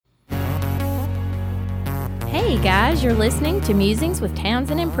Hey guys, you're listening to Musings with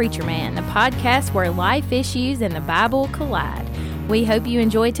Townsend and Preacher Man, the podcast where life issues and the Bible collide. We hope you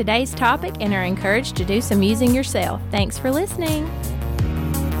enjoy today's topic and are encouraged to do some musing yourself. Thanks for listening.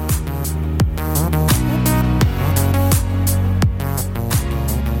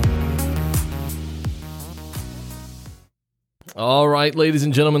 All right, ladies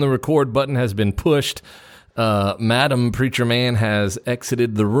and gentlemen, the record button has been pushed. Madam Preacher Man has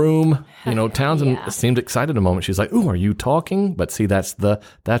exited the room. You know, Townsend seemed excited a moment. She's like, "Ooh, are you talking?" But see, that's like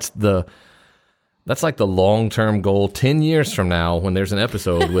the long-term goal. 10 years from now, when there's an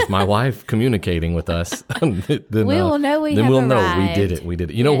episode with my wife communicating with us, then we'll know we did it. We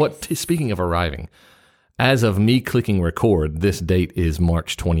did it. You know what? Speaking of arriving, as of me clicking record, this date is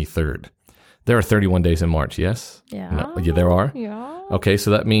March 23rd. There are 31 days in March, yes? Yeah. No, yeah, there are? Yeah. Okay,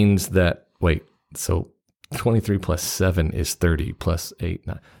 so that means that, so 23 plus 7 is 30 plus 8.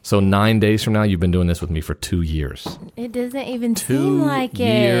 9. So 9 days from now, you've been doing this with me for 2 years. It doesn't even seem like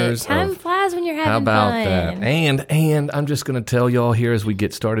it. Time flies when you're having fun. How about that? And I'm just going to tell y'all here as we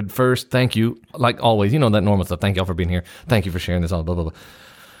get started first, thank you, like always, you know that normal stuff. Thank y'all for being here. Thank you for sharing this all, blah, blah, blah.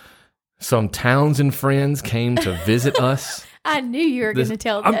 Some Townsend friends came to visit us. I knew you were going to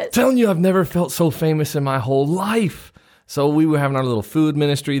tell this. I'm telling you, I've never felt so famous in my whole life. So we were having our little food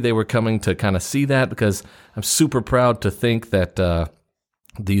ministry. They were coming to kind of see that because I'm super proud to think that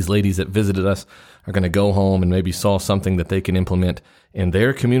these ladies that visited us are going to go home and maybe saw something that they can implement in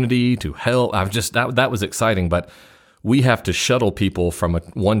their community to help. That was exciting, but we have to shuttle people from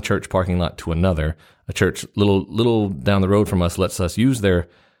one church parking lot to another. A church little down the road from us lets us use their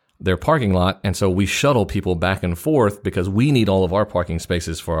parking lot, and so we shuttle people back and forth because we need all of our parking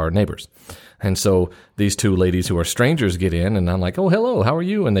spaces for our neighbors. And so these two ladies who are strangers get in, and I'm like, "Oh, hello, how are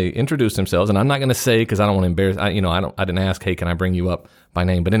you?" And they introduce themselves, and I'm not going to say because I don't want to embarrass. I didn't ask, "Hey, can I bring you up by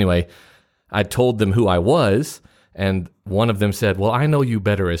name?" But anyway, I told them who I was, and one of them said, "Well, I know you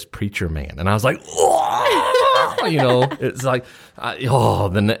better as Preacher Man," and I was like, "Oh!" You know, it's like,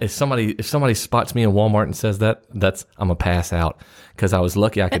 if somebody spots me in Walmart and says that, I'm going to pass out because I was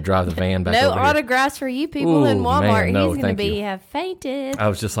lucky I could drive the van back over here. No autographs for you people in Walmart. Man, He's going to have fainted. I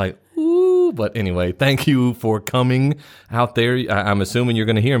was just like, ooh. But anyway, thank you for coming out there. I'm assuming you're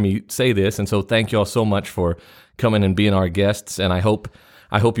going to hear me say this. And so thank you all so much for coming and being our guests. And I hope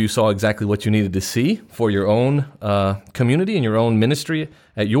you saw exactly what you needed to see for your own community and your own ministry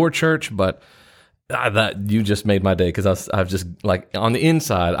at your church. But that you just made my day because I've just like on the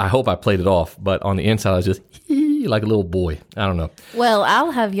inside, I hope I played it off, but on the inside I was just like a little boy. I don't know. Well,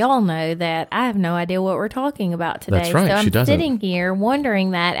 I'll have y'all know that I have no idea what we're talking about today. That's right. So I'm she doesn't. Sitting here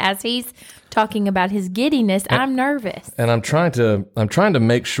wondering that as he's talking about his giddiness, I'm nervous. And I'm trying to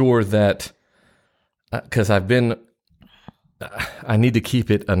make sure that because I need to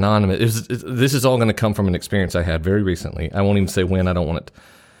keep it anonymous. This is all going to come from an experience I had very recently. I won't even say when. I don't want it.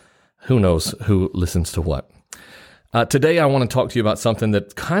 Who knows who listens to what? Today, I want to talk to you about something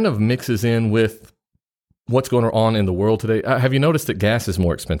that kind of mixes in with what's going on in the world today. Have you noticed that gas is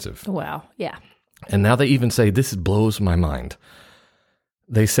more expensive? Well, yeah. And now they even say, this blows my mind.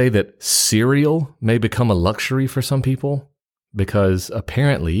 They say that cereal may become a luxury for some people because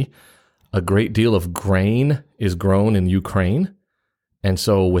apparently a great deal of grain is grown in Ukraine. And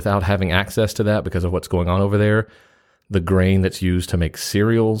so without having access to that because of what's going on over there, the grain that's used to make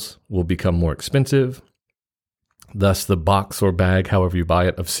cereals will become more expensive. Thus, the box or bag, however you buy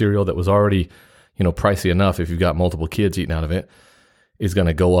it, of cereal that was already, pricey enough if you've got multiple kids eating out of it, is going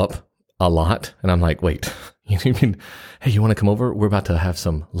to go up a lot. And I'm like, wait, you mean, hey, you want to come over? We're about to have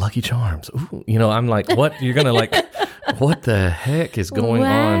some Lucky Charms. Ooh, I'm like, what? You're going to what the heck is going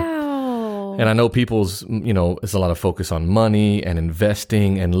on? And I know people's, there's a lot of focus on money and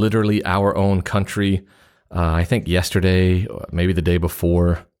investing and literally our own country. I think yesterday, maybe the day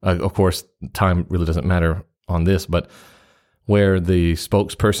before, of course, time really doesn't matter on this, but where the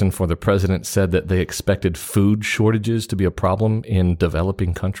spokesperson for the president said that they expected food shortages to be a problem in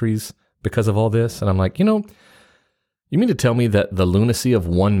developing countries because of all this. And I'm like, you mean to tell me that the lunacy of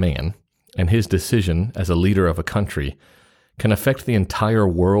one man and his decision as a leader of a country can affect the entire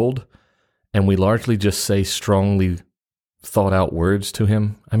world, and we largely just say strongly thought out words to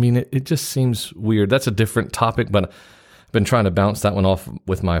him? I mean, it just seems weird. That's a different topic, but I've been trying to bounce that one off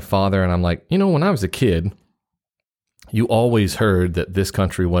with my father. And I'm like, when I was a kid, you always heard that this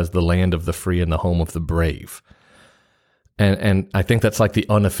country was the land of the free and the home of the brave. And I think that's like the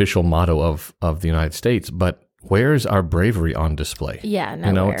unofficial motto of the United States. But where's our bravery on display? Yeah,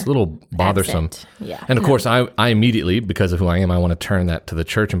 nowhere. It's a little bothersome. Absent. Yeah. And of course, I immediately, because of who I am, I want to turn that to the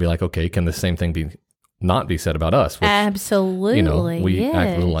church and be like, okay, can the same thing not be said about us? Which, absolutely. We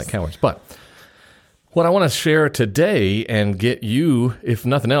act a little like cowards. But What I want to share today and get you, if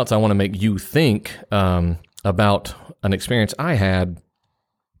nothing else, I want to make you think about an experience I had,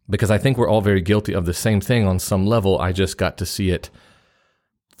 because I think we're all very guilty of the same thing on some level. I just got to see it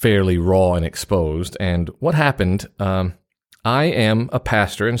fairly raw and exposed. And what happened, I am a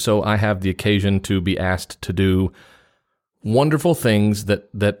pastor, and so I have the occasion to be asked to do wonderful things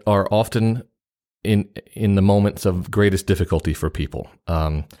that are often in the moments of greatest difficulty for people.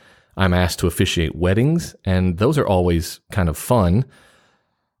 I'm asked to officiate weddings, and those are always kind of fun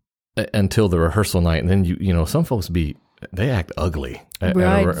until the rehearsal night. And then, you know, some folks they act ugly.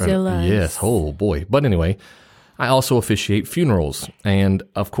 Bridezillas. Yes, oh boy. But anyway, I also officiate funerals. And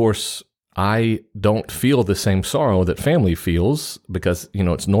of course, I don't feel the same sorrow that family feels because, you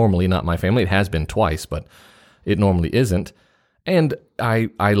know, it's normally not my family. It has been twice, but it normally isn't. And I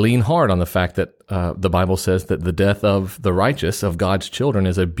lean hard on the fact that the Bible says that the death of the righteous, of God's children,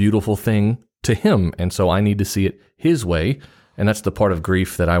 is a beautiful thing to him. And so I need to see it his way. And that's the part of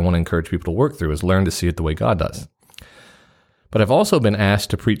grief that I want to encourage people to work through, is learn to see it the way God does. But I've also been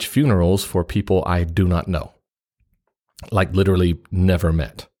asked to preach funerals for people I do not know, like literally never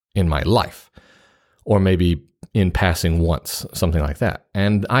met in my life, or maybe in passing once, something like that.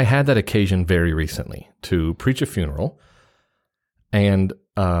 And I had that occasion very recently to preach a funeral. And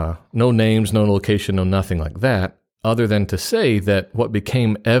no names, no location, no nothing like that, other than to say that what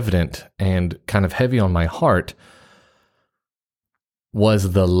became evident and kind of heavy on my heart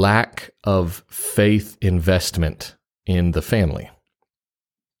was the lack of faith investment in the family.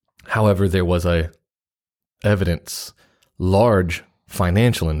 However, there was large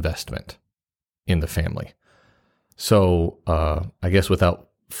financial investment in the family. So I guess without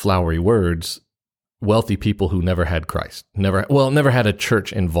flowery words, wealthy people who never had Christ, never had a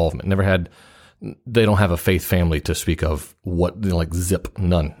church involvement, they don't have a faith family to speak of,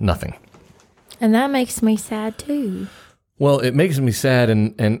 nothing. And that makes me sad too. Well, it makes me sad,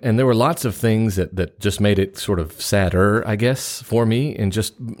 and there were lots of things that just made it sort of sadder, I guess, for me, and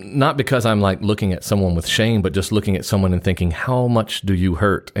just not because I'm like looking at someone with shame, but just looking at someone and thinking, how much do you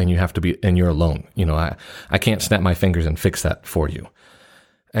hurt, and you're alone. You know, I can't snap my fingers and fix that for you.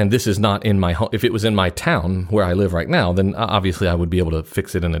 And this is not in my home. If it was in my town where I live right now, then obviously I would be able to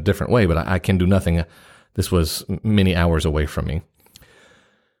fix it in a different way, but I can do nothing. This was many hours away from me.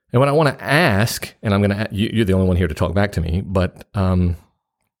 And what I want to ask, and you're the only one here to talk back to me, but when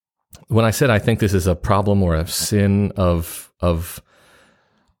I said I think this is a problem or a sin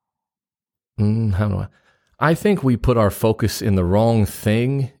I think we put our focus in the wrong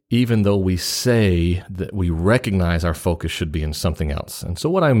thing, even though we say that we recognize our focus should be in something else. And so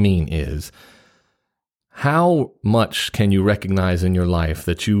what I mean is, how much can you recognize in your life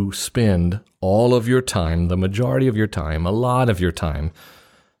that you spend all of your time, the majority of your time, a lot of your time,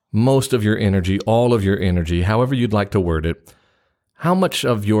 most of your energy, all of your energy, however you'd like to word it, how much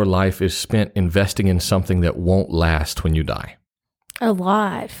of your life is spent investing in something that won't last when you die? A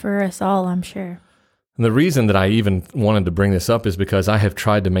lot for us all, I'm sure. And the reason that I even wanted to bring this up is because I have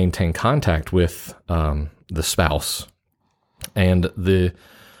tried to maintain contact with the spouse. And the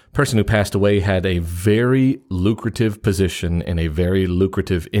person who passed away had a very lucrative position in a very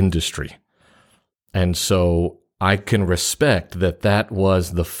lucrative industry. And so I can respect that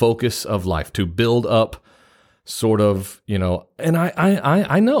was the focus of life, to build up sort of, you know, and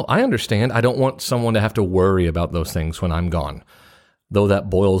I know, I understand. I don't want someone to have to worry about those things when I'm gone, though that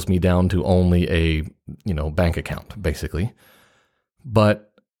boils me down to only a, bank account, basically.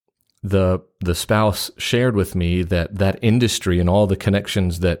 But the spouse shared with me that industry and all the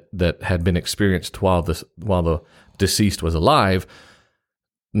connections that had been experienced while the deceased was alive,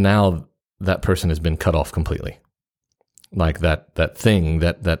 now that person has been cut off completely. Like that thing,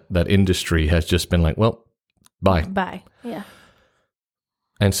 that industry has just been like, well, bye. Bye, yeah.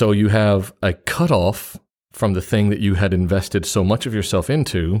 And so you have a cutoff from the thing that you had invested so much of yourself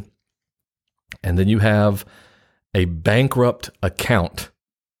into, and then you have a bankrupt account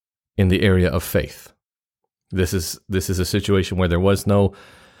in the area of faith. This is a situation where there was no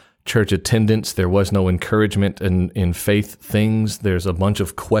church attendance, there was no encouragement in faith things. There's a bunch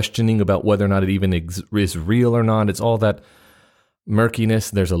of questioning about whether or not it even is real or not. It's all that murkiness.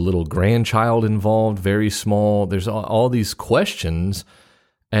 There's a little grandchild involved, very small. There's all these questions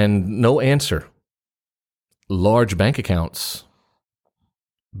and no answer. Large bank accounts,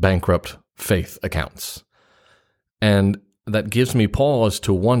 bankrupt faith accounts. And that gives me pause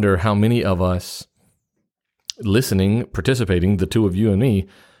to wonder how many of us listening, participating, the two of you and me,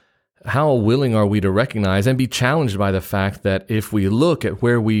 how willing are we to recognize and be challenged by the fact that if we look at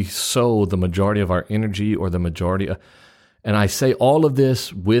where we sow the majority of our energy or the majority, And I say all of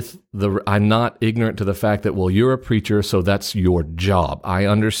this I'm not ignorant to the fact that, well, you're a preacher, so that's your job. I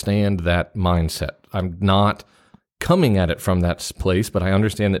understand that mindset. I'm not coming at it from that place, but I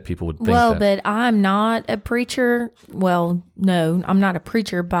understand that people would think that. But I'm not a preacher. Well, no, I'm not a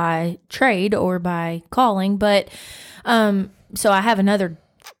preacher by trade or by calling, but so I have another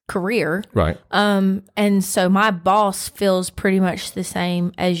career. Right. And so my boss feels pretty much the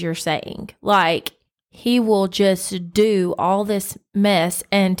same as you're saying. Like, he will just do all this mess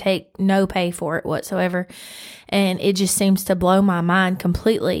and take no pay for it whatsoever. And it just seems to blow my mind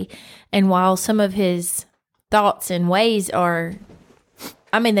completely. And while some of his thoughts and ways are,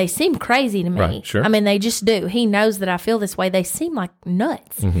 they seem crazy to me. Right, sure. They just do. He knows that I feel this way. They seem like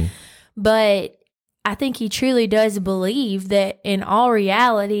nuts. Mm-hmm. But I think he truly does believe that in all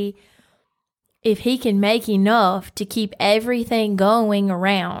reality, if he can make enough to keep everything going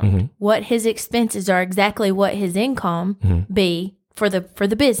around, mm-hmm. what his expenses are exactly what his income mm-hmm. be for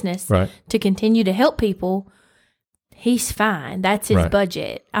the business right. to continue to help people, he's fine. That's his right.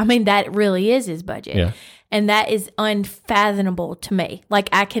 budget. That really is his budget. Yeah. And that is unfathomable to me. Like,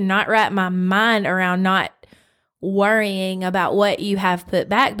 I cannot wrap my mind around not worrying about what you have put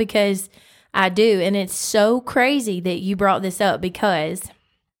back, because I do. And it's so crazy that you brought this up, because...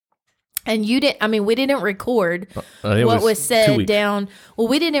 And you didn't, we didn't record what was said down. Well,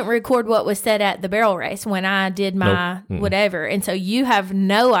 we didn't record what was said at the barrel race when I did my whatever. And so you have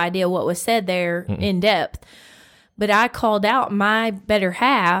no idea what was said there in depth. But I called out my better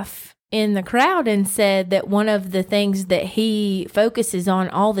half in the crowd and said that one of the things that he focuses on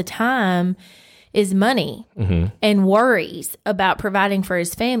all the time is money mm-hmm. and worries about providing for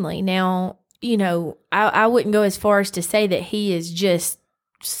his family. Now, I wouldn't go as far as to say that he is just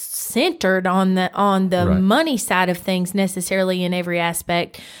centered on the right. money side of things necessarily in every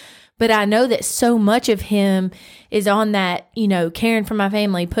aspect, but I know that so much of him is on that, caring for my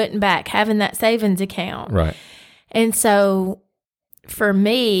family, putting back, having that savings account. Right. And so for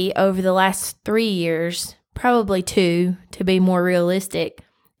me, over the last 3 years, probably 2 to be more realistic,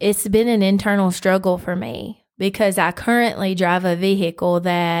 it's been an internal struggle for me, because I currently drive a vehicle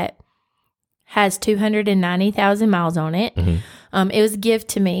that has 290,000 miles on it. Mm-hmm. It was given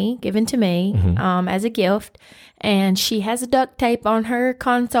to me mm-hmm. As a gift, and she has a duct tape on her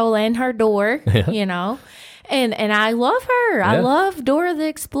console and her door, yeah. And I love her. Yeah. I love Dora the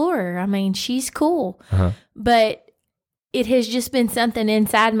Explorer. She's cool. Uh-huh. But it has just been something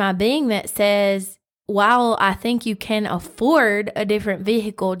inside my being that says, while I think you can afford a different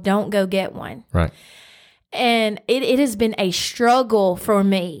vehicle, don't go get one. Right. And it has been a struggle for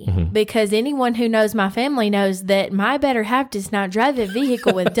me, mm-hmm. because anyone who knows my family knows that my better half does not drive a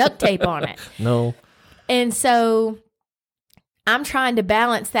vehicle with duct tape on it. No. And so I'm trying to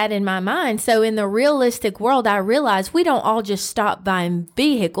balance that in my mind. So in the realistic world, I realize we don't all just stop buying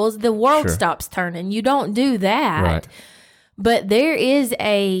vehicles. The world sure. stops turning. You don't do that. Right. But there is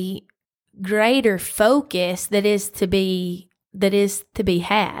a greater focus that is to be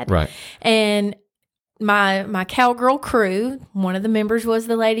had. Right. And my cowgirl crew, one of the members was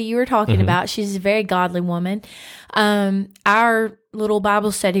the lady you were talking mm-hmm. about. She's a very godly woman. Our little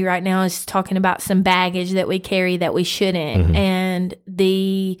Bible study right now is talking about some baggage that we carry that we shouldn't. Mm-hmm. And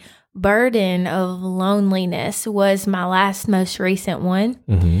the burden of loneliness was my most recent one.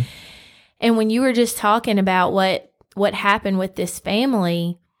 Mm-hmm. And when you were just talking about what happened with this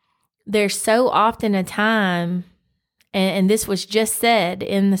family, there's so often a time, and this was just said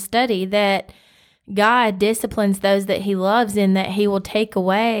in the study, that God disciplines those that he loves, and that he will take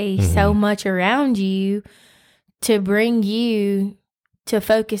away mm-hmm. so much around you to bring you to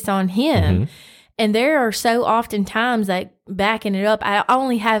focus on him. Mm-hmm. And there are so often times, like, backing it up, I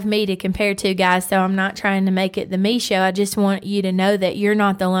only have me to compare to, guys, so I'm not trying to make it the me show. I just want you to know that you're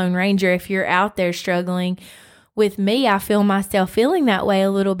not the Lone Ranger if you're out there struggling. With me, I feel myself feeling that way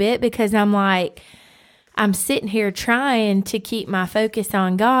a little bit, because I'm sitting here trying to keep my focus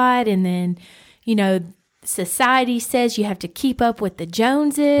on God, and then society says you have to keep up with the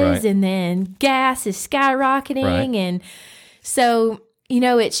Joneses, right. and then gas is skyrocketing. Right. And so,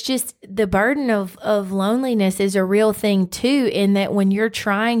 it's just the burden of loneliness is a real thing too, in that when you're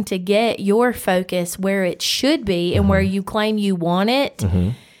trying to get your focus where it should be and mm-hmm. where you claim you want it, mm-hmm.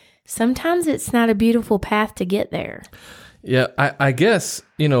 sometimes it's not a beautiful path to get there. Yeah, I guess,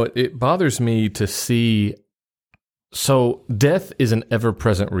 it bothers me to see, so death is an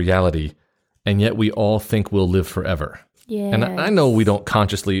ever-present reality, and yet we all think we'll live forever. Yes. And I know we don't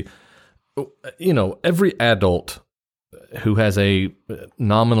consciously, every adult who has a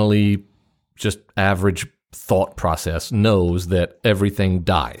nominally just average thought process knows that everything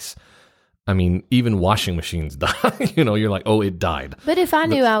dies. I mean, even washing machines die. You're like, oh, it died. But if I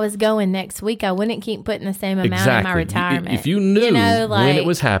knew I was going next week, I wouldn't keep putting the same amount in my retirement. If you knew when it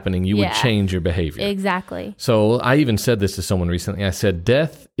was happening, you would change your behavior. Exactly. So I even said this to someone recently. I said,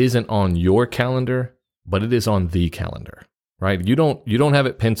 death isn't on your calendar, but it is on the calendar, right? You don't have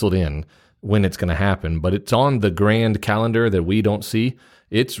it penciled in when it's going to happen, but it's on the grand calendar that we don't see.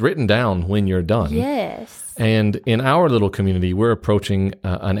 It's written down when you're done. Yes. And in our little community, we're approaching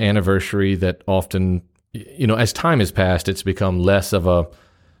an anniversary that often, as time has passed, it's become less of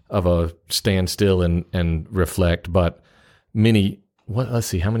a stand still and reflect. But let's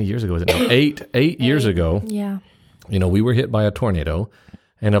see, how many years ago was it now? Eight years ago. Yeah. We were hit by a tornado.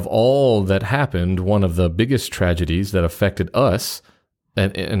 And of all that happened, one of the biggest tragedies that affected us,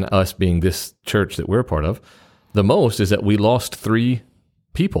 and us being this church that we're a part of, the most is that we lost 3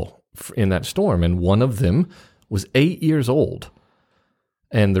 people in that storm, and one of them was 8 years old.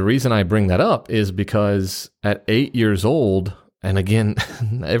 And the reason I bring that up is because at 8 years old, and again,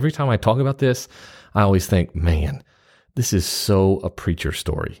 every time I talk about this, I always think, man, this is so a preacher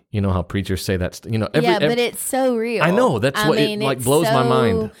story. You know how preachers say that, but it's so real. I know, that's it blows my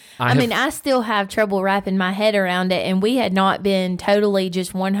mind. I still have trouble wrapping my head around it, and we had not been totally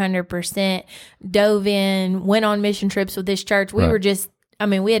just 100% dove in, went on mission trips with this church. We were just,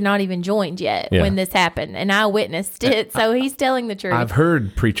 we had not even joined yet when this happened, and I witnessed it, so he's telling the truth. I've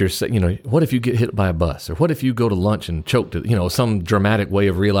heard preachers say, what if you get hit by a bus? Or what if you go to lunch and choke to, some dramatic way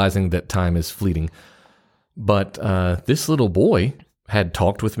of realizing that time is fleeting. But this little boy had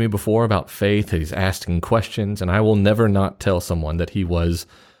talked with me before about faith. He's asking questions, and I will never not tell someone that he was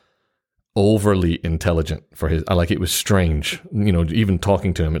overly intelligent for his. It was strange, even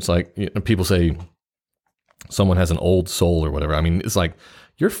talking to him. It's like people say someone has an old soul or whatever. It's like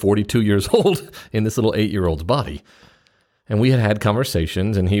you're 42 years old in this little 8-year-old's body. And we had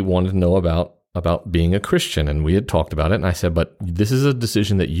conversations, and he wanted to know about being a Christian, and we had talked about it, and I said, but this is a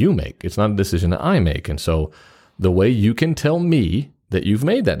decision that you make. It's not a decision that I make. And so the way you can tell me that you've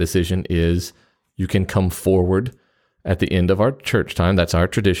made that decision is you can come forward at the end of our church time. That's our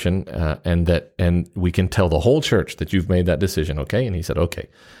tradition, and we can tell the whole church that you've made that decision, okay? And he said, okay.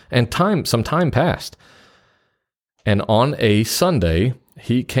 And some time passed. And on a Sunday,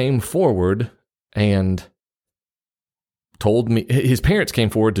 he came forward and told me, his parents came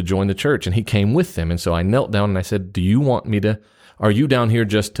forward to join the church, and he came with them. And so I knelt down and I said, are you down here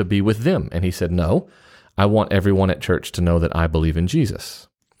just to be with them? And he said, no, I want everyone at church to know that I believe in Jesus.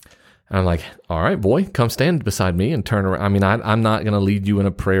 And I'm like, all right, boy, come stand beside me and turn around. I'm not going to lead you in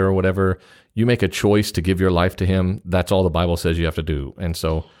a prayer or whatever. You make a choice to give your life to him. That's all the Bible says you have to do. And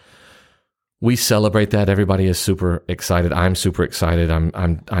so we celebrate that. Everybody is super excited. I'm super excited.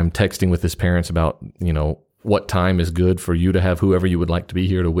 I'm texting with his parents about, what time is good for you to have whoever you would like to be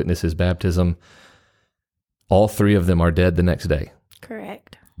here to witness his baptism. All 3 of them are dead the next day.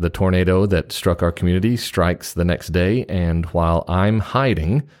 Correct. The tornado that struck our community strikes the next day, and while I'm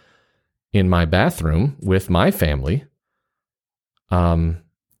hiding in my bathroom with my family,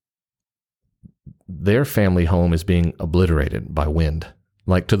 their family home is being obliterated by wind,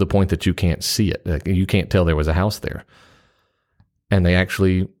 to the point that you can't see it. You can't tell there was a house there. And they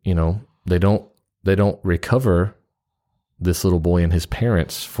actually, they don't recover this little boy and his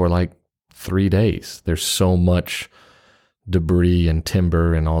parents for 3 days. There's so much debris and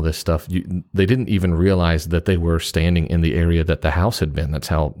timber and all this stuff. They didn't even realize that they were standing in the area that the house had been. That's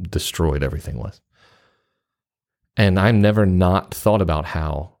how destroyed everything was. And I never not thought about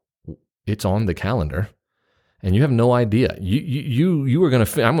how it's on the calendar, and you have no idea. You were going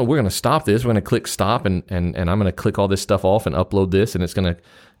to, we're going to stop this. We're going to click stop, and I'm going to click all this stuff off and upload this, and it's going to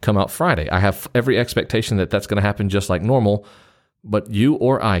come out Friday. I have every expectation that that's going to happen just like normal, but you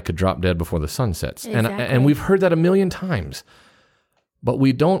or I could drop dead before the sun sets. Exactly. And we've heard that a million times, but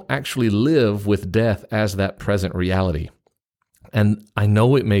we don't actually live with death as that present reality. And I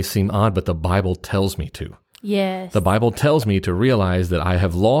know it may seem odd, but the Bible tells me to. Yes. The Bible tells me to realize that I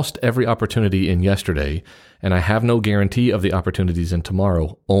have lost every opportunity in yesterday, and I have no guarantee of the opportunities in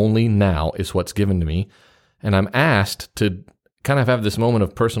tomorrow. Only now is what's given to me. And I'm asked to kind of have this moment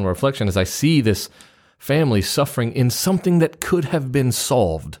of personal reflection as I see this family suffering in something that could have been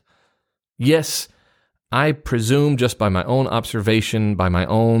solved. Yes, I presume just by my own observation, by my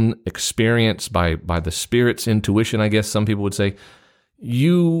own experience, by the Spirit's intuition, I guess some people would say,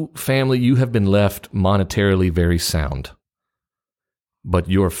 you, family, you have been left monetarily very sound, but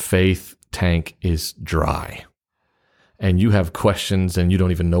your faith tank is dry, and you have questions, and you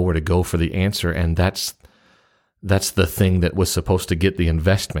don't even know where to go for the answer, and that's the thing that was supposed to get the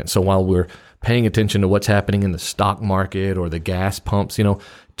investment. So while we're paying attention to what's happening in the stock market or the gas pumps,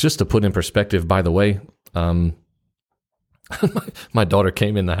 just to put in perspective, by the way, my daughter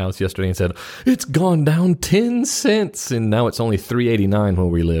came in the house yesterday and said, it's gone down 10 cents and now it's only $3.89 where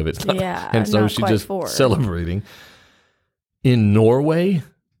we live. It's not, and so she's just celebrating. In Norway,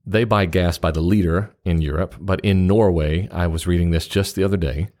 they buy gas by the liter in Europe, but in Norway, I was reading this just the other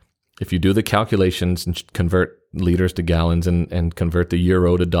day, if you do the calculations and convert liters to gallons and convert the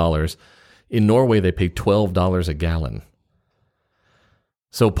euro to dollars, in Norway they pay $12 a gallon.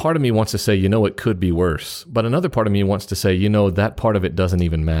 So part of me wants to say, it could be worse. But another part of me wants to say, that part of it doesn't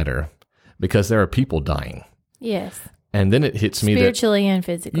even matter because there are people dying. Yes. And then it hits me that... Spiritually and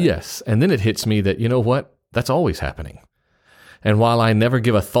physically. Yes. And then it hits me that, that's always happening. And while I never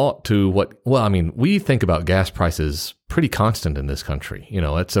give a thought to we think about gas prices pretty constant in this country.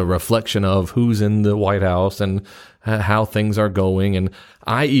 It's a reflection of who's in the White House and how things are going. And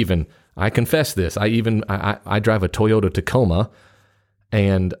I confess this, I drive a Toyota Tacoma.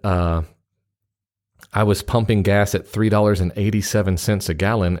 And I was pumping gas at $3.87 a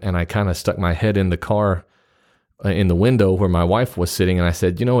gallon, and I kind of stuck my head in the car, in the window where my wife was sitting, and I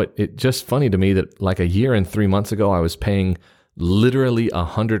said, it just funny to me that like a year and 3 months ago, I was paying literally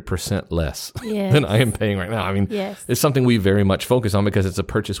 100% less than I am paying right now. I mean, It's something we very much focus on because it's a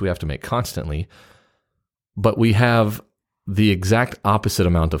purchase we have to make constantly, but we have the exact opposite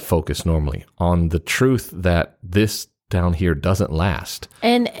amount of focus normally on the truth that this down here doesn't last.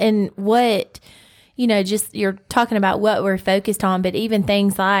 And what, just you're talking about what we're focused on, but even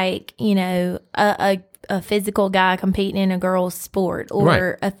things like, a physical guy competing in a girl's sport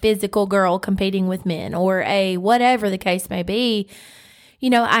or a physical girl competing with men or a whatever the case may be,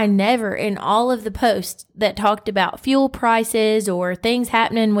 I never in all of the posts that talked about fuel prices or things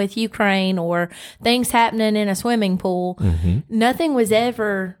happening with Ukraine or things happening in a swimming pool, nothing was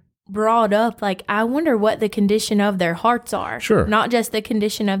ever brought up like, I wonder what the condition of their hearts are. Sure. Not just the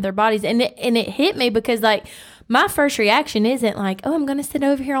condition of their bodies. And it hit me because like my first reaction isn't like, oh, I'm going to sit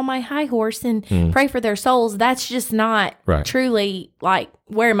over here on my high horse and pray for their souls. That's just not truly like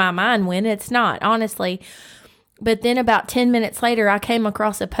where my mind went. It's not, honestly. But then about 10 minutes later, I came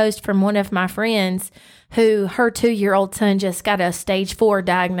across a post from one of my friends who her 2-year-old son just got a stage 4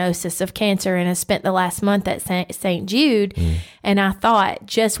 diagnosis of cancer and has spent the last month at St. Jude. And I thought,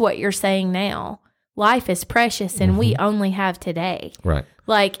 just what you're saying now, life is precious and we only have today. Right.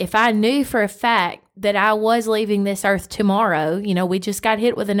 Like if I knew for a fact that I was leaving this earth tomorrow, we just got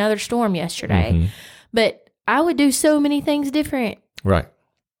hit with another storm yesterday, but I would do so many things different. Right.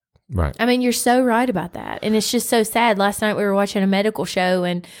 Right. I mean, you're so right about that. And it's just so sad. Last night we were watching a medical show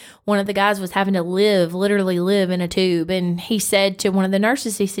and one of the guys was having to literally live in a tube. And he said to one of the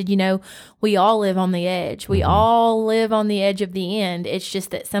nurses, he said, we all live on the edge. We all live on the edge of the end. It's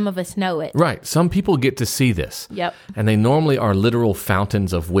just that some of us know it. Right. Some people get to see this. Yep. And they normally are literal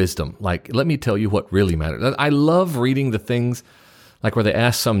fountains of wisdom. Like, let me tell you what really matters. I love reading the things like where they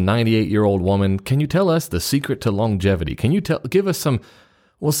ask some 98-year-old woman, can you tell us the secret to longevity? Can you give us some...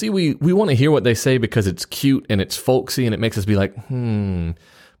 Well, see, we want to hear what they say because it's cute and it's folksy and it makes us be like,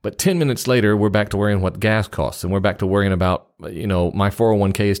 But 10 minutes later, we're back to worrying what gas costs and we're back to worrying about, my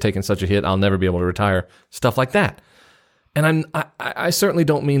 401k is taking such a hit, I'll never be able to retire, stuff like that. And I certainly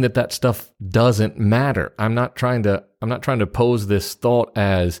don't mean that stuff doesn't matter. I'm not trying to pose this thought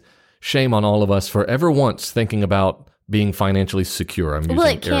as shame on all of us for ever once thinking about being financially secure. Well,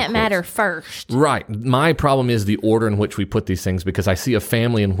 it can't matter first. Right. My problem is the order in which we put these things because I see a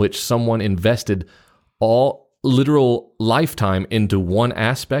family in which someone invested all literal lifetime into one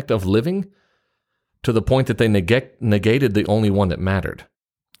aspect of living to the point that they negated the only one that mattered.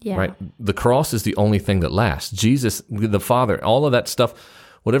 Yeah. Right. The cross is the only thing that lasts. Jesus, the Father, all of that stuff,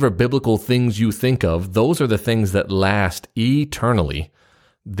 whatever biblical things you think of, those are the things that last eternally.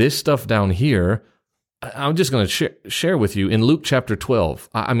 This stuff down here, I'm just going to share with you in Luke chapter 12.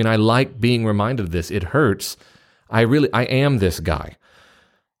 I mean, I like being reminded of this. It hurts. I am this guy.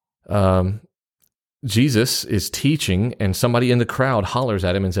 Jesus is teaching and somebody in the crowd hollers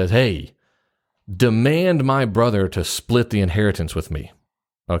at him and says, hey, demand my brother to split the inheritance with me.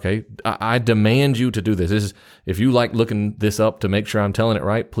 Okay. I demand you to do this. If you like looking this up to make sure I'm telling it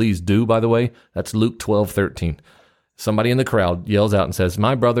right, please do, by the way. That's Luke 12:13. Somebody in the crowd yells out and says,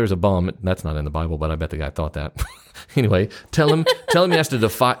 my brother's a bum. That's not in the Bible, but I bet the guy thought that. Anyway, tell him he has to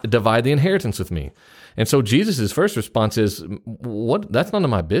divide the inheritance with me. And so Jesus' first response is, "What? That's none of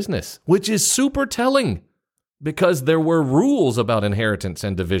my business," which is super telling because there were rules about inheritance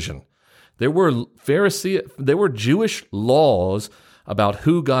and division. There were Jewish laws about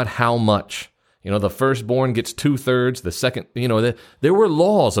who got how much. The firstborn gets 2/3, the second, there were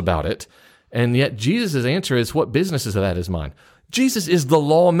laws about it. And yet Jesus' answer is, what business is that is mine? Jesus is the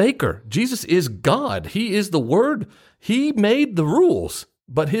lawmaker. Jesus is God. He is the Word. He made the rules.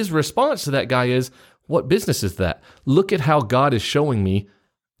 But his response to that guy is, what business is that? Look at how God is showing me,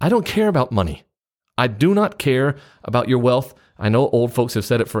 I don't care about money. I do not care about your wealth. I know old folks have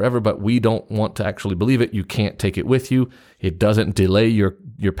said it forever, but we don't want to actually believe it. You can't take it with you. It doesn't delay your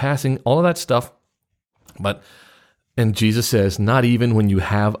passing, all of that stuff. And Jesus says, not even when you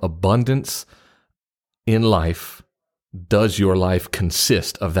have abundance in life does your life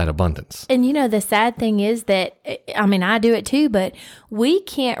consist of that abundance. And the sad thing is that, I do it too, but we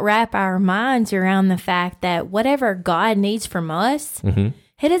can't wrap our minds around the fact that whatever God needs from us,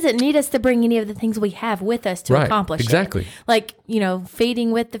 He doesn't need us to bring any of the things we have with us to accomplish exactly. it. Like,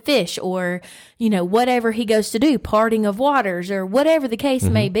 feeding with the fish or, whatever He goes to do, parting of waters or whatever the case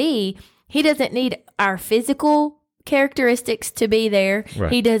may be. He doesn't need our physical characteristics to be there.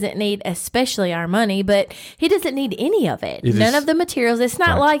 Right. He doesn't need especially our money, but He doesn't need any of it. None of the materials. It's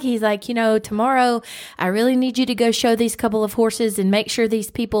not like He's like, tomorrow I really need you to go show these couple of horses and make sure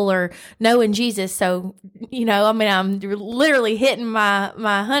these people are knowing Jesus. So, I'm literally hitting my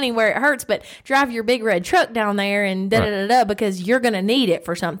honey where it hurts, but drive your big red truck down there and because you're going to need it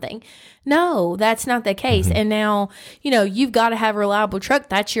for something. No, that's not the case. And now, you've got to have a reliable truck.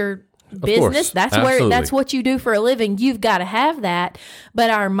 That's your business. That's Absolutely. that's what you do for a living. You've got to have that, but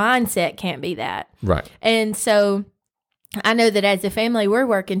our mindset can't be that. Right. And so I know that as a family, we're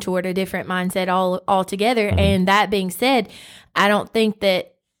working toward a different mindset all together. And that being said, I don't think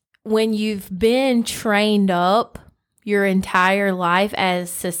that when you've been trained up your entire life as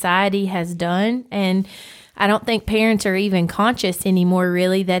society has done, and I don't think parents are even conscious anymore,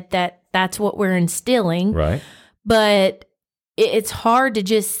 really, that's what we're instilling. Right. But it's hard to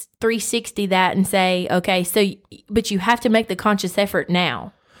just 360 that and say, okay, but you have to make the conscious effort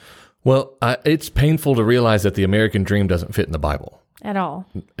now. Well, it's painful to realize that the American dream doesn't fit in the Bible. At all.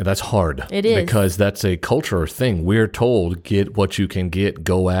 And that's hard. It is. Because that's a cultural thing. We're told, get what you can get,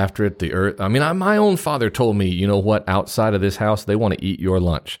 go after it, the earth. My own father told me, you know what, outside of this house, they want to eat your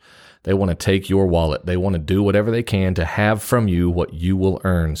lunch. They want to take your wallet. They want to do whatever they can to have from you what you will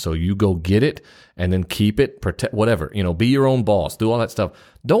earn. So you go get it and then keep it, protect, whatever. Be your own boss. Do all that stuff.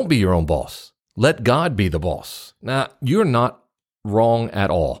 Don't be your own boss. Let God be the boss. Now, you're not wrong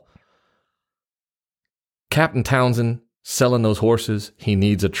at all. Captain Townsend selling those horses, he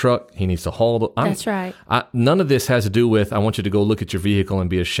needs a truck. He needs to haul. That's right. None of this has to do with, I want you to go look at your vehicle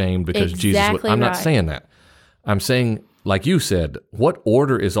and be ashamed because Jesus would. I'm not saying that. I'm saying, like you said, what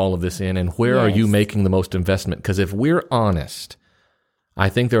order is all of this in and where are you making the most investment? Because if we're honest, I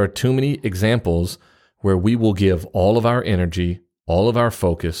think there are too many examples where we will give all of our energy, all of our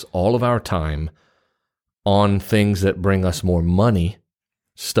focus, all of our time on things that bring us more money,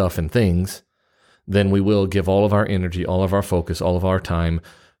 stuff and things, than we will give all of our energy, all of our focus, all of our time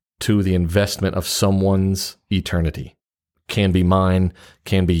to the investment of someone's eternity. Can be mine,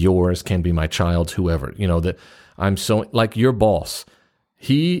 can be yours, can be my child's, whoever. That I'm so, like your boss,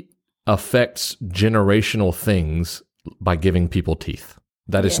 he affects generational things by giving people teeth.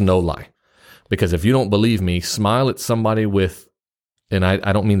 That is no lie. Because if you don't believe me, smile at somebody with, and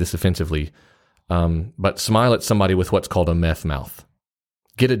I don't mean this offensively, but smile at somebody with what's called a meth mouth.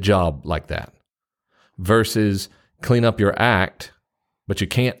 Get a job like that. Versus clean up your act, but you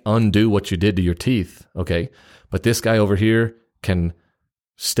can't undo what you did to your teeth, okay? But this guy over here can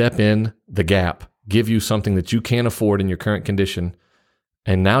step in the gap, give you something that you can't afford in your current condition,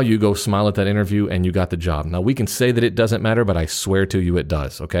 and now you go smile at that interview and you got the job. Now, we can say that it doesn't matter, but I swear to you it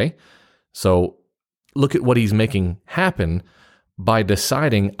does, okay? So look at what he's making happen by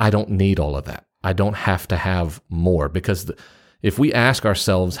deciding, I don't need all of that. I don't have to have more. Because if we ask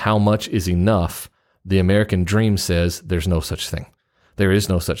ourselves how much is enough, the American dream says there's no such thing. There is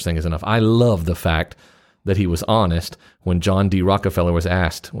no such thing as enough. I love the fact that he was honest when John D. Rockefeller was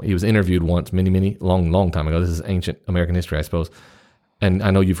asked. He was interviewed once, long time ago. This is ancient American history, I suppose. And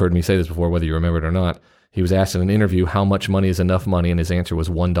I know you've heard me say this before, whether you remember it or not. He was asked in an interview how much money is enough money, and his answer was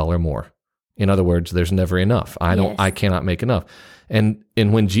 $1 more. In other words, there's never enough. I cannot make enough. And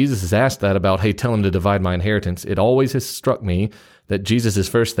when Jesus is asked that about, hey, tell him to divide my inheritance, it always has struck me that Jesus'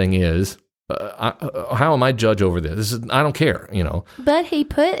 first thing is, how am I judge over this? I don't care, But he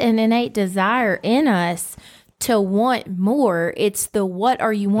put an innate desire in us to want more. It's the what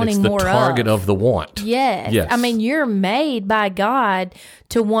are you wanting more of? It's the target of the want. Yes. You're made by God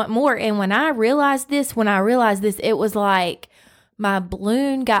to want more. And when I realized this, it was like my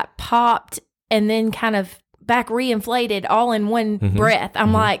balloon got popped and then kind of back reinflated all in one breath.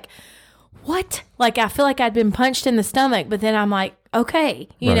 I'm like, what? Like, I feel like I'd been punched in the stomach, but then I'm like, okay,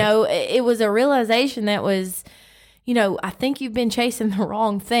 it was a realization that was, I think you've been chasing the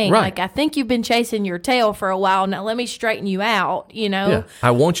wrong thing. Right. Like, I think you've been chasing your tail for a while. Now let me straighten you out, Yeah.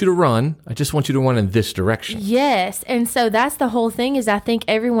 I want you to run. I just want you to run in this direction. Yes. And so that's the whole thing is I think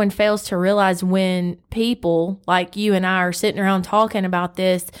everyone fails to realize when people like you and I are sitting around talking about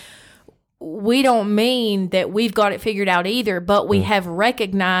this, we don't mean that we've got it figured out either, but we have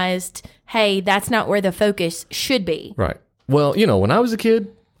recognized, hey, that's not where the focus should be. Right. Well, when I was a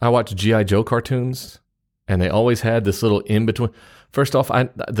kid, I watched G.I. Joe cartoons, and they always had this little in-between. First off,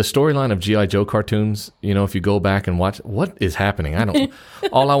 the storyline of G.I. Joe cartoons, if you go back and watch, what is happening?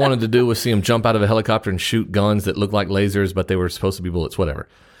 All I wanted to do was see them jump out of a helicopter and shoot guns that looked like lasers, but they were supposed to be bullets, whatever.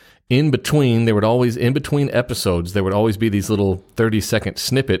 In between episodes, there would always be these little 30-second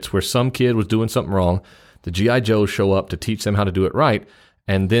snippets where some kid was doing something wrong. The G.I. Joes show up to teach them how to do it right,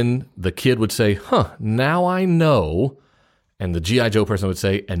 and then the kid would say, now I know. And the G.I. Joe person would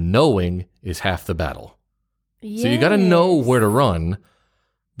say, and knowing is half the battle. Yes. So you got to know where to run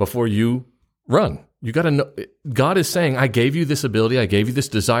before you run. You got to know. God is saying, I gave you this ability. I gave you this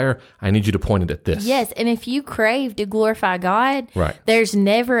desire. I need you to point it at this. Yes. And if you crave to glorify God, right, there's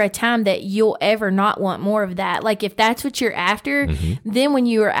never a time that you'll ever not want more of that. Like if that's what you're after, then when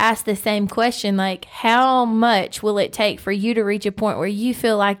you are asked the same question, like how much will it take for you to reach a point where you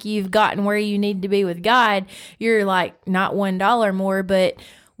feel like you've gotten where you need to be with God? You're like, not $1 more, but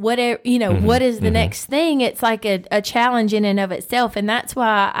whatever, what is the next thing? It's like a challenge in and of itself. And that's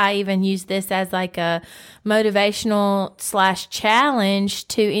why I even use this as like a motivational / challenge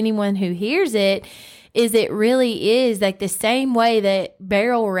to anyone who hears it, is it really is like the same way that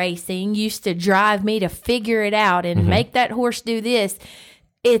barrel racing used to drive me to figure it out and make that horse do this.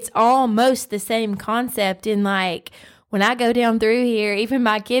 It's almost the same concept in like, when I go down through here, even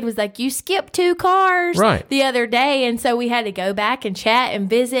my kid was like, you skipped 2 cars the other day. And so we had to go back and chat and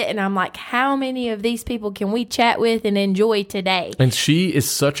visit. And I'm like, how many of these people can we chat with and enjoy today? And she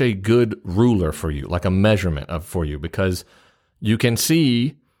is such a good ruler for you, like a measurement for you, because you can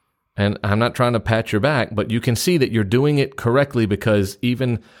see, and I'm not trying to pat your back, but you can see that you're doing it correctly, because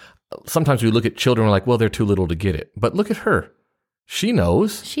even sometimes we look at children, we're like, well, they're too little to get it. But look at her. She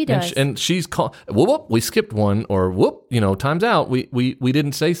knows. She does. And she's called, whoop, we skipped one, or whoop, time's out. We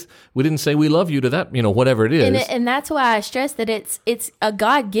didn't say we love you to that, whatever it is. And that's why I stress that it's a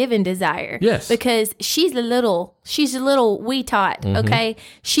God-given desire. Yes. Because she's a little wee tot, okay?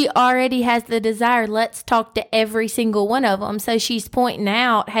 She already has the desire. Let's talk to every single one of them. So she's pointing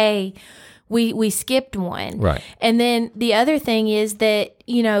out, hey, we skipped one. Right. And then the other thing is that,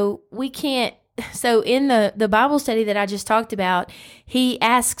 we can't. So in the Bible study that I just talked about, he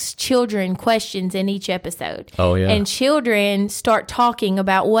asks children questions in each episode. Oh, yeah. And children start talking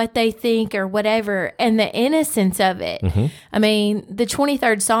about what they think or whatever, and the innocence of it. I mean, the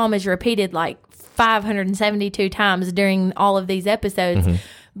 23rd Psalm is repeated like 572 times during all of these episodes.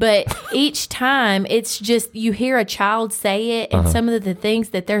 But each time it's just, you hear a child say it and some of the things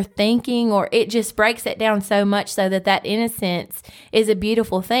that they're thinking, or it just breaks it down so much so that innocence is a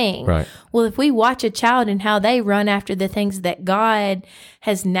beautiful thing. Right. Well, if we watch a child and how they run after the things that God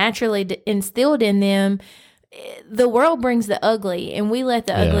has naturally instilled in them, the world brings the ugly and we let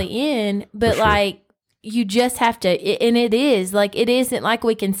the ugly in. But like, you just have to, and it isn't like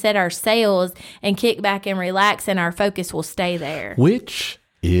we can set our sails and kick back and relax and our focus will stay there. Which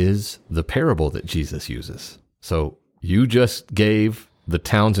is the parable that Jesus uses. So you just gave the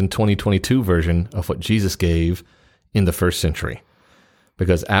Townsend 2022 version of what Jesus gave in the first century.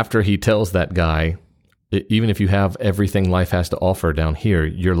 Because after he tells that guy, even if you have everything life has to offer down here,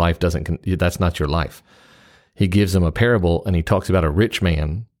 your life that's not your life. He gives him a parable, and he talks about a rich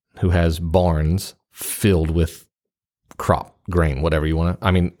man who has barns filled with crop, grain, whatever you want to. I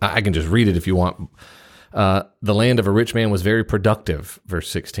mean, I can just read it if you want. The land of a rich man was very productive, verse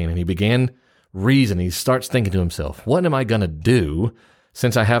 16, and he began reasoning. He starts thinking to himself, what am I going to do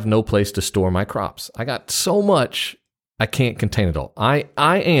since I have no place to store my crops? I got so much, I can't contain it all. I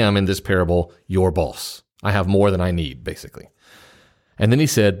am, in this parable, your boss. I have more than I need, basically. And then he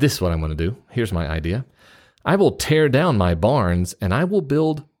said, this is what I'm going to do. Here's my idea. I will tear down my barns, and I will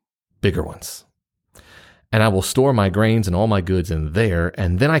build bigger ones. And I will store my grains and all my goods in there,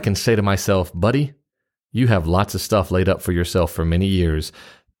 and then I can say to myself, buddy, you have lots of stuff laid up for yourself for many years.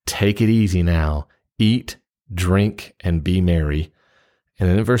 Take it easy now. Eat, drink, and be merry. And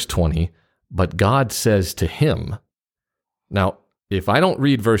then in verse 20, but God says to him, now, if I don't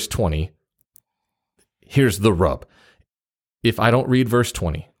read verse 20, here's the rub. If I don't read verse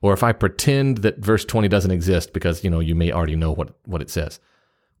 20, or if I pretend that verse 20 doesn't exist because, you may already know what it says,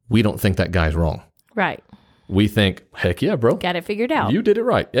 we don't think that guy's wrong. Right. We think, heck yeah, bro. Got it figured out. You did it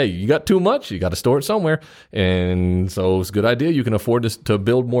right. Hey, you got too much. You got to store it somewhere. And so it's a good idea. You can afford to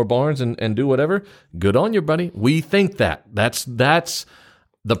build more barns and do whatever. Good on you, buddy. We think that. That's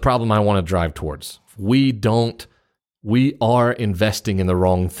the problem I want to drive towards. We are investing in the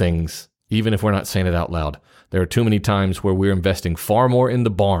wrong things, even if we're not saying it out loud. There are too many times where we're investing far more in the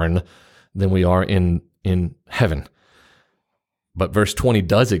barn than we are in heaven. But verse 20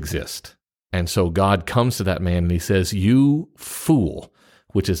 does exist. And so God comes to that man and he says, "You fool,"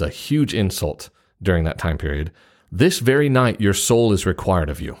 which is a huge insult during that time period. "This very night your soul is required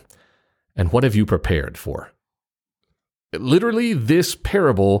of you. And what have you prepared for?" Literally, this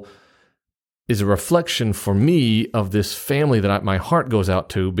parable is a reflection for me of this family that my heart goes out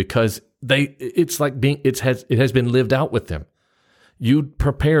to, because it has been lived out with them. You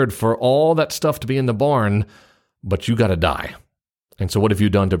prepared for all that stuff to be in the barn, but you got to die. And so what have you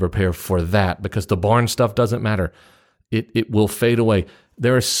done to prepare for that? Because the barn stuff doesn't matter. It will fade away.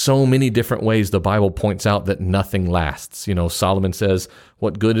 There are so many different ways the Bible points out that nothing lasts. Solomon says,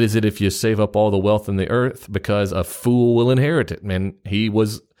 "What good is it if you save up all the wealth in the earth, because a fool will inherit it?" And he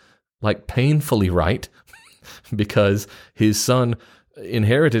was like painfully right, because his son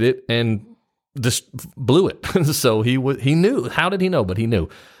inherited it and just blew it. So he knew. How did he know? But he knew.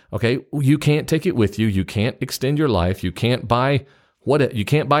 Okay, you can't take it with you. You can't extend your life. You can't buy you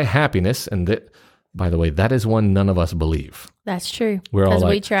can't buy happiness. And that, by the way, that is one none of us believe. That's true. We're all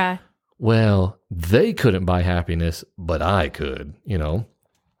like, we try. Well, they couldn't buy happiness, but I could, And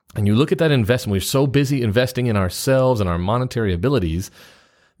you look at that investment. We're so busy investing in ourselves and our monetary abilities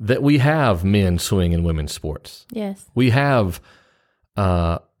that we have men swing in women's sports. Yes. We have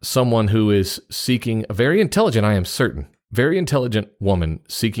someone who is seeking, a very intelligent, I am certain, very intelligent woman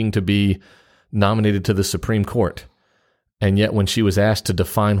seeking to be nominated to the Supreme Court. And yet when she was asked to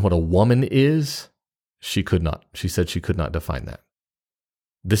define what a woman is, she could not. She said she could not define that.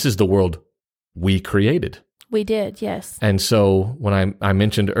 This is the world we created. We did, yes. And so when I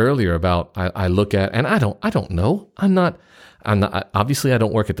mentioned earlier about, I look at, and I don't know. I'm not, obviously I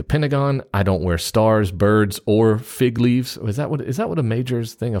don't work at the Pentagon. I don't wear stars, birds, or fig leaves. Is that what a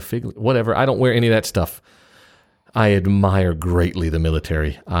major's thing? A fig, whatever. I don't wear any of that stuff. I admire greatly the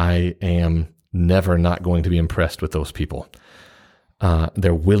military. I am never not going to be impressed with those people.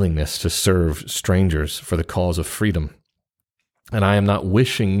 Their willingness to serve strangers for the cause of freedom. And I am not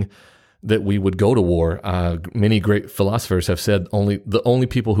wishing that we would go to war. Many great philosophers have said the only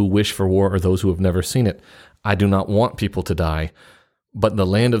people who wish for war are those who have never seen it. I do not want people to die, but the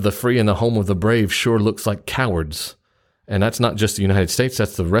land of the free and the home of the brave sure looks like cowards. And that's not just the United States,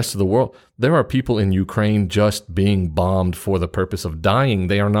 that's the rest of the world. There are people in Ukraine just being bombed for the purpose of dying.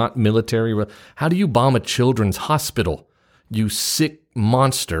 They are not military. How do you bomb a children's hospital, you sick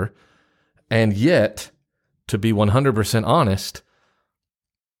monster? And yet, to be 100% honest,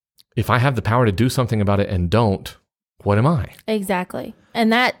 if I have the power to do something about it and don't, what am I? Exactly.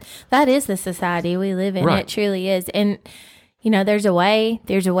 And that is the society we live in. Right. It truly is. And there's a way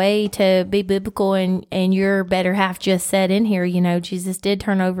to be biblical, and your better half just said in here, Jesus did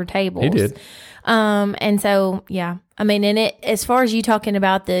turn over tables. He did. And so, yeah, and as far as you talking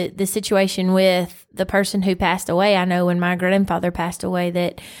about the situation with the person who passed away, I know when my grandfather passed away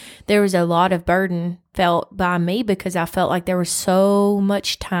that there was a lot of burden felt by me, because I felt like there was so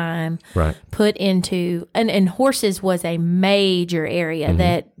much time put into, and horses was a major area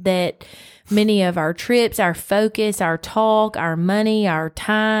that many of our trips, our focus, our talk, our money, our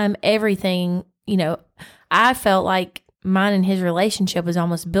time, everything, I felt like mine and his relationship was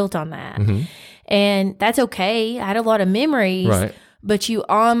almost built on that. Mm-hmm. And that's okay. I had a lot of memories, but you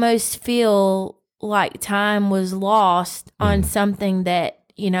almost feel like time was lost on something that,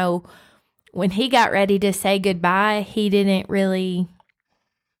 when he got ready to say goodbye, he didn't really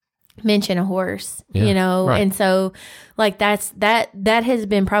mention a horse, and so like that has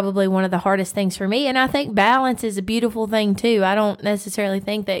been probably one of the hardest things for me. And I think balance is a beautiful thing too. I don't necessarily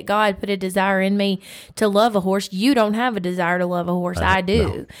think that God put a desire in me to love a horse. You don't have a desire to love a horse. I do.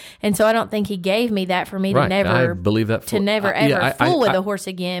 No. And so I don't think he gave me that for me to never, I believe that ever fool with a horse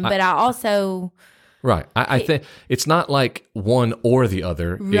again. But I also... Right. I think it's not like one or the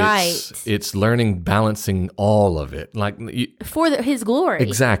other. Right. It's learning, balancing all of it. Like for his glory.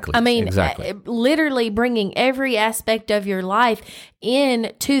 Exactly. Exactly. Literally bringing every aspect of your life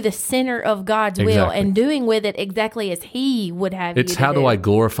into the center of God's will and doing with it exactly as he would have you to do. It's how do I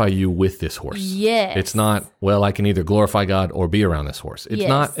glorify you with this horse? Yes. It's not, well, I can either glorify God or be around this horse. It's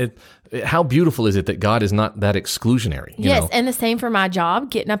not... How beautiful is it that God is not that exclusionary? Yes, and the same for my job,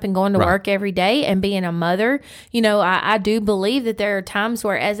 getting up and going to work every day and being a mother. I do believe that there are times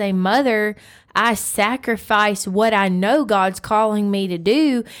where as a mother, I sacrifice what I know God's calling me to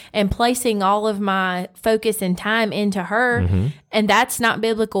do and placing all of my focus and time into her. And that's not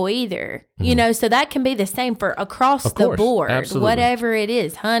biblical either. You know, so that can be the same for across the board, absolutely. Whatever it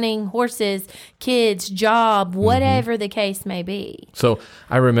is, hunting, horses, kids, job, whatever the case may be. So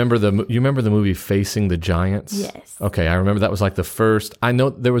I remember you remember the movie Facing the Giants? Yes. Okay, I remember that was like the first. I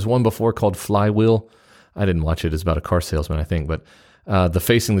know there was one before called Flywheel. I didn't watch it. It's about a car salesman, I think. But the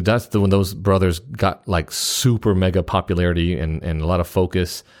Facing the Giants, when those brothers got like super mega popularity and a lot of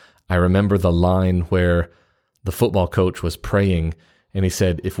focus, I remember the line where the football coach was praying and he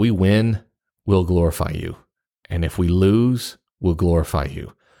said, if we win, we'll glorify you. And if we lose, we'll glorify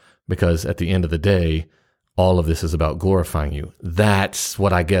you. Because at the end of the day, all of this is about glorifying you. That's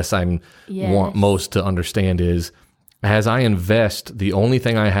what I guess want most to understand is, as I invest, the only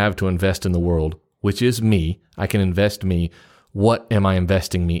thing I have to invest in the world, which is me, I can invest me. What am I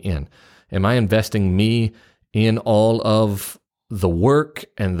investing me in? Am I investing me in all of the work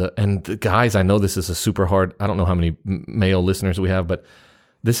and the guys? I know this is a super hard, I don't know how many male listeners we have, but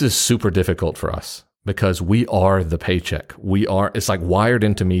this is super difficult for us because we are the paycheck. It's like wired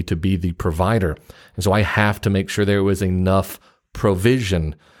into me to be the provider. And so I have to make sure there was enough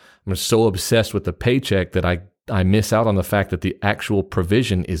provision. I'm so obsessed with the paycheck that I miss out on the fact that the actual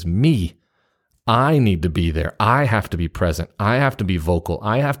provision is me. I need to be there. I have to be present. I have to be vocal.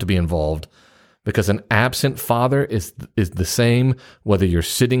 I have to be involved because an absent father is the same whether you're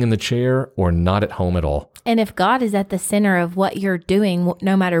sitting in the chair or not at home at all. And if God is at the center of what you're doing,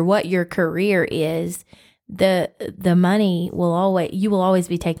 no matter what your career is, the money you will always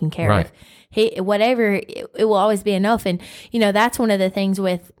be taken care of. It will always be enough. And, you know, that's one of the things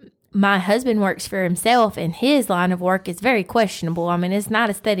with my husband works for himself and his line of work is very questionable. I mean, it's not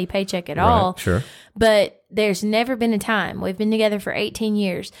a steady paycheck at all. Sure. But there's never been a time, we've been together for 18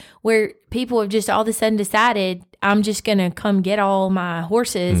 years, where people have just all of a sudden decided, I'm just going to come get all my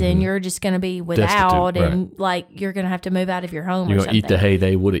horses and you're just going to be without and like you're going to have to move out of your home you're or something. You're going to eat the hay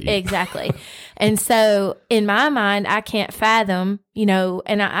they would eat. Exactly. And so in my mind, I can't fathom, you know,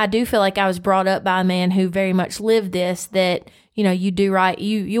 and I do feel like I was brought up by a man who very much lived this, that, you know, you do right.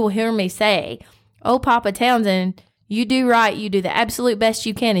 You will hear me say, oh, Papa Townsend, you do right. You do the absolute best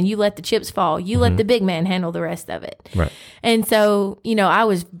you can, and you let the chips fall. You let the big man handle the rest of it. Right. And so, you know, I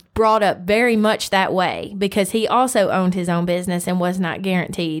was brought up very much that way because he also owned his own business and was not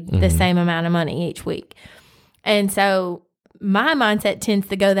guaranteed the same amount of money each week. And so my mindset tends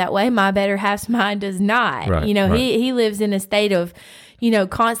to go that way. My better half's mind does not. Right, you know, right. he lives in a state of, you know,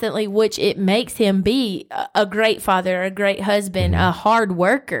 constantly, which it makes him be a great father, a great husband, a hard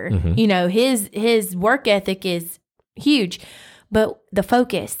worker. You know, his work ethic is huge, but the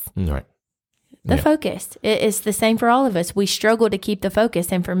focus, focus, it's the same for all of us. We struggle to keep the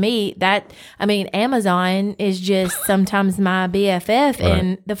focus. And for me, Amazon is just sometimes my BFF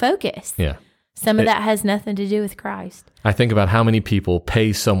and the focus. Yeah. Some of that has nothing to do with Christ. I think about how many people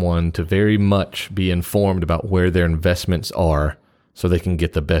pay someone to very much be informed about where their investments are so they can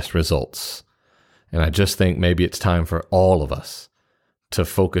get the best results. And I just think maybe it's time for all of us to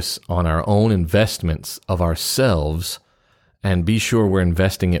focus on our own investments of ourselves and be sure we're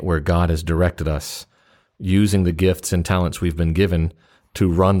investing it where God has directed us, using the gifts and talents we've been given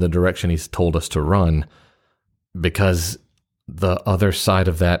to run the direction He's told us to run, because the other side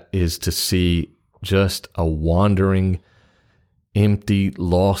of that is to see just a wandering, empty,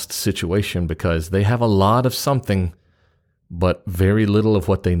 lost situation because they have a lot of something, but very little of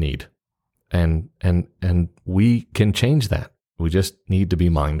what they need. And we can change that. We just need to be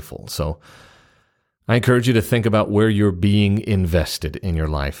mindful. So I encourage you to think about where you're being invested in your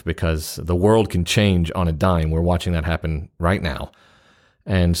life, because the world can change on a dime. We're watching that happen right now.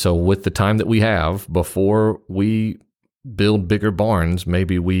 And so with the time that we have before we build bigger barns,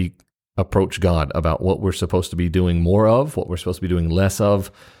 maybe we approach God about what we're supposed to be doing more of, what we're supposed to be doing less of,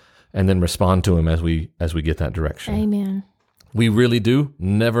 and then respond to Him as we get that direction. Amen. We really do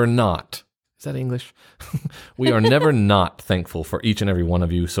never not. Is that English? We are never not thankful for each and every one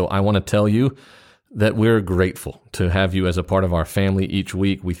of you. So I want to tell you that we're grateful to have you as a part of our family each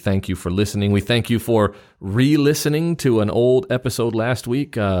week. We thank you for listening. We thank you for re-listening to an old episode last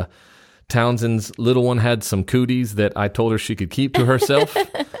week. Townsend's little one had some cooties that I told her she could keep to herself.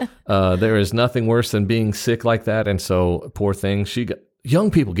 There is nothing worse than being sick like that. And so, poor thing, young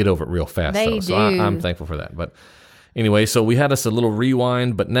people get over it real fast. They do. So I'm thankful for that. But anyway, so we had us a little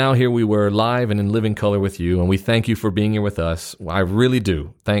rewind, but now here we were live and in living color with you, and we thank you for being here with us. I really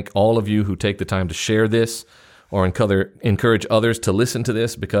do thank all of you who take the time to share this or encourage others to listen to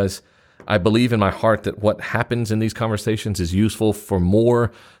this, because I believe in my heart that what happens in these conversations is useful for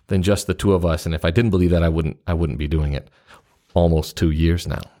more than just the two of us. And if I didn't believe that, I wouldn't be doing it. Almost 2 years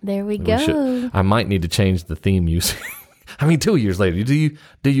now. There we go. I might need to change the theme music. I mean, 2 years later,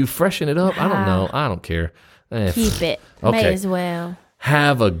 do you freshen it up? I don't know. I don't care. Keep it. Okay. May as well.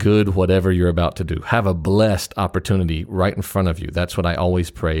 Have a good whatever you're about to do. Have a blessed opportunity right in front of you. That's what I always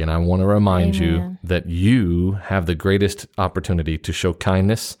pray. And I want to remind you that you have the greatest opportunity to show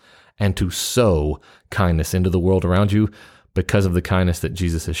kindness and to sow kindness into the world around you because of the kindness that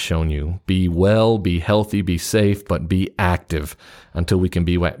Jesus has shown you. Be well, be healthy, be safe, but be active until we can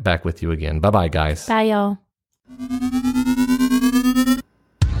be back with you again. Bye-bye, guys. Bye, y'all.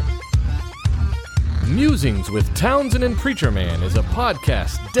 Musings with Townsend and Preacher Man is a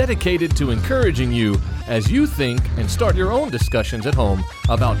podcast dedicated to encouraging you as you think and start your own discussions at home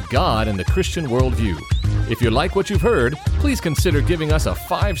about God and the Christian worldview. If you like what you've heard, please consider giving us a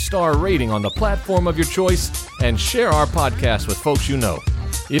 5-star rating on the platform of your choice and share our podcast with folks you know.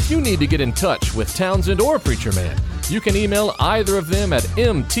 If you need to get in touch with Townsend or Preacher Man, you can email either of them at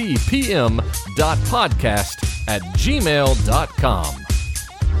mtpm.podcast@gmail.com.